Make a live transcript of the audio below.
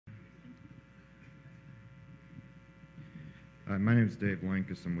Hi, my name is Dave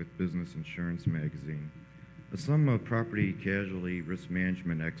Lankus. I'm with Business Insurance Magazine. Some property casualty risk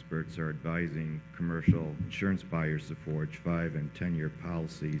management experts are advising commercial insurance buyers to forge 5- and 10-year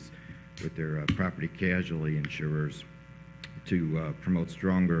policies with their property casualty insurers to promote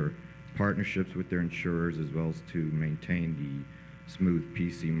stronger partnerships with their insurers, as well as to maintain the smooth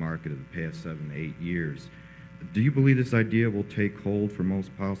PC market of the past 7 to 8 years. Do you believe this idea will take hold for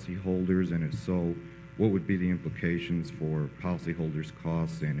most policyholders, and if so, what would be the implications for policyholders'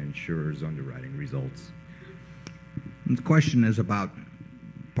 costs and insurers' underwriting results? The question is about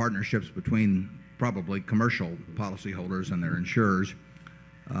partnerships between probably commercial policyholders and their insurers.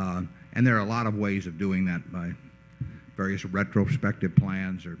 And there are a lot of ways of doing that by various retrospective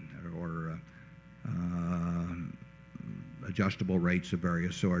plans or adjustable rates of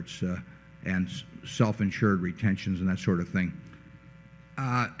various sorts and self-insured retentions and that sort of thing.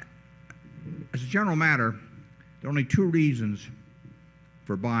 As a general matter, there are only two reasons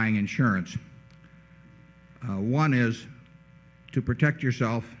for buying insurance. One is to protect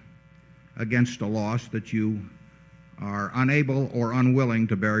yourself against a loss that you are unable or unwilling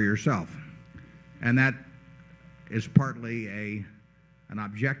to bear yourself. And that is partly an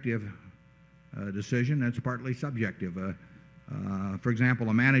objective decision, and it's partly subjective. For example,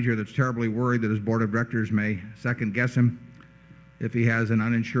 a manager that's terribly worried that his board of directors may second-guess him if he has an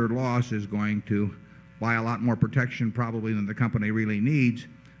uninsured loss is going to buy a lot more protection probably than the company really needs,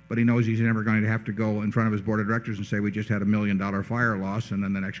 but he knows he's never going to have to go in front of his board of directors and say, we just had $1 million fire loss, and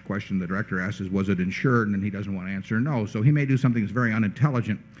then the next question the director asks is, was it insured? And then he doesn't want to answer no. So he may do something that's very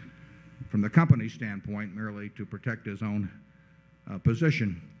unintelligent from the company's standpoint, merely to protect his own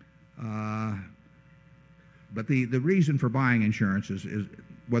position. But the reason for buying insurance is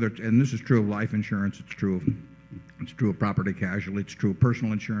whether, and this is true of life insurance, it's true of property casualty, it's true of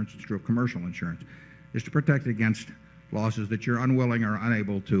personal insurance, it's true of commercial insurance, is to protect against losses that you're unwilling or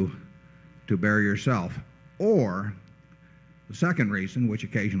unable to bear yourself. Or the second reason, which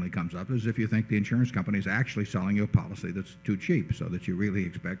occasionally comes up, is if you think the insurance company is actually selling you a policy that's too cheap, so that you really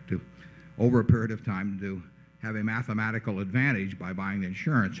expect to, over a period of time, to have a mathematical advantage by buying the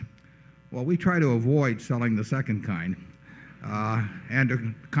insurance. Well, we try to avoid selling the second kind and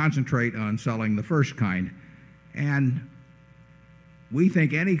to concentrate on selling the first kind. And we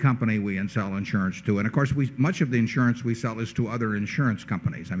think any company we sell insurance to, and of course much of the insurance we sell is to other insurance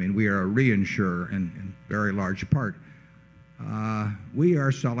companies. I mean, we are a reinsurer in very large part. We are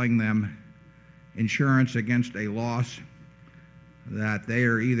selling them insurance against a loss that they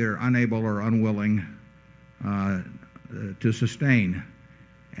are either unable or unwilling to sustain.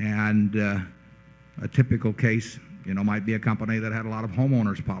 And a typical case, might be a company that had a lot of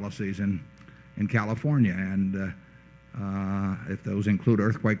homeowners policies in California, and if those include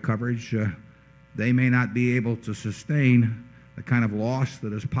earthquake coverage, they may not be able to sustain the kind of loss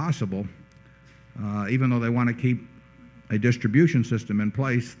that is possible, even though they want to keep a distribution system in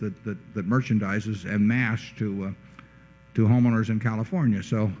place that merchandises en masse to homeowners in California.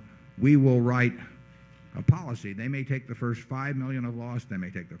 So we will write a policy. They may take the first $5 million of loss, they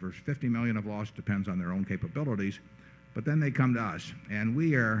may take the first $50 million of loss, depends on their own capabilities, but then they come to us, and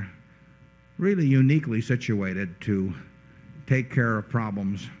we are really uniquely situated to take care of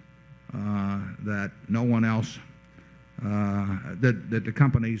problems that no one else, that the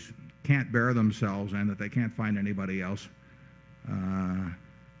companies can't bear themselves and that they can't find anybody else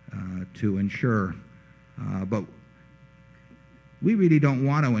to insure. But we really don't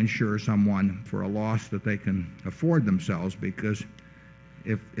want to insure someone for a loss that they can afford themselves, because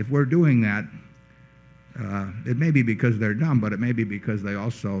if we're doing that, it may be because they're dumb, but it may be because they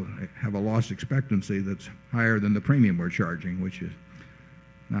also have a loss expectancy that's higher than the premium we're charging, which is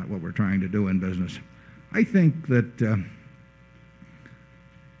not what we're trying to do in business. I think that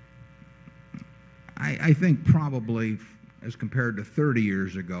I think probably, as compared to 30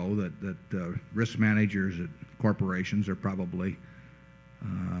 years ago, that risk managers at corporations are probably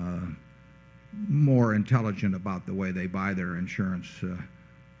more intelligent about the way they buy their insurance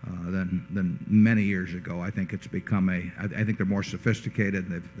than many years ago. I think it's become I think they're more sophisticated.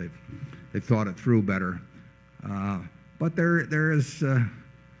 They've thought it through better. But there's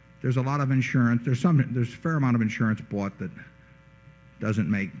a lot of insurance. There's a fair amount of insurance bought that doesn't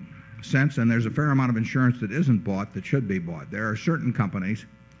make sense, and there's a fair amount of insurance that isn't bought that should be bought. There are certain companies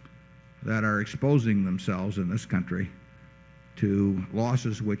that are exposing themselves in this country to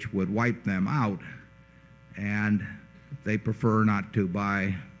losses which would wipe them out, and they prefer not to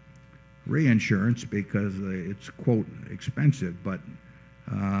buy reinsurance because it's, quote, expensive. But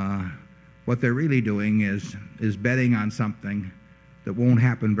what they're really doing is betting on something that won't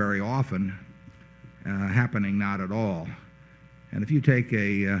happen very often, happening not at all. And if you take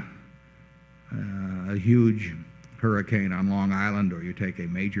a huge hurricane on Long Island, or you take a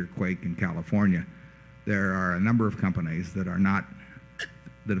major quake in California, there are a number of companies that have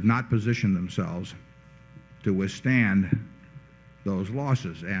not positioned themselves to withstand those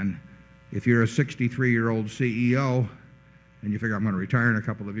losses. And if you're a 63-year-old CEO and you figure, I'm going to retire in a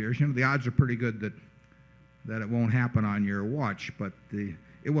couple of years, the odds are pretty good that it won't happen on your watch, but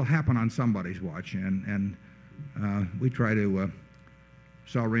it will happen on somebody's watch. And we try to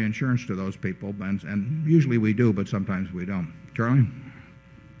sell reinsurance to those people, and usually we do, but sometimes we don't. Charlie?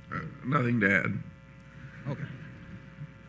 Nothing to add. Okay.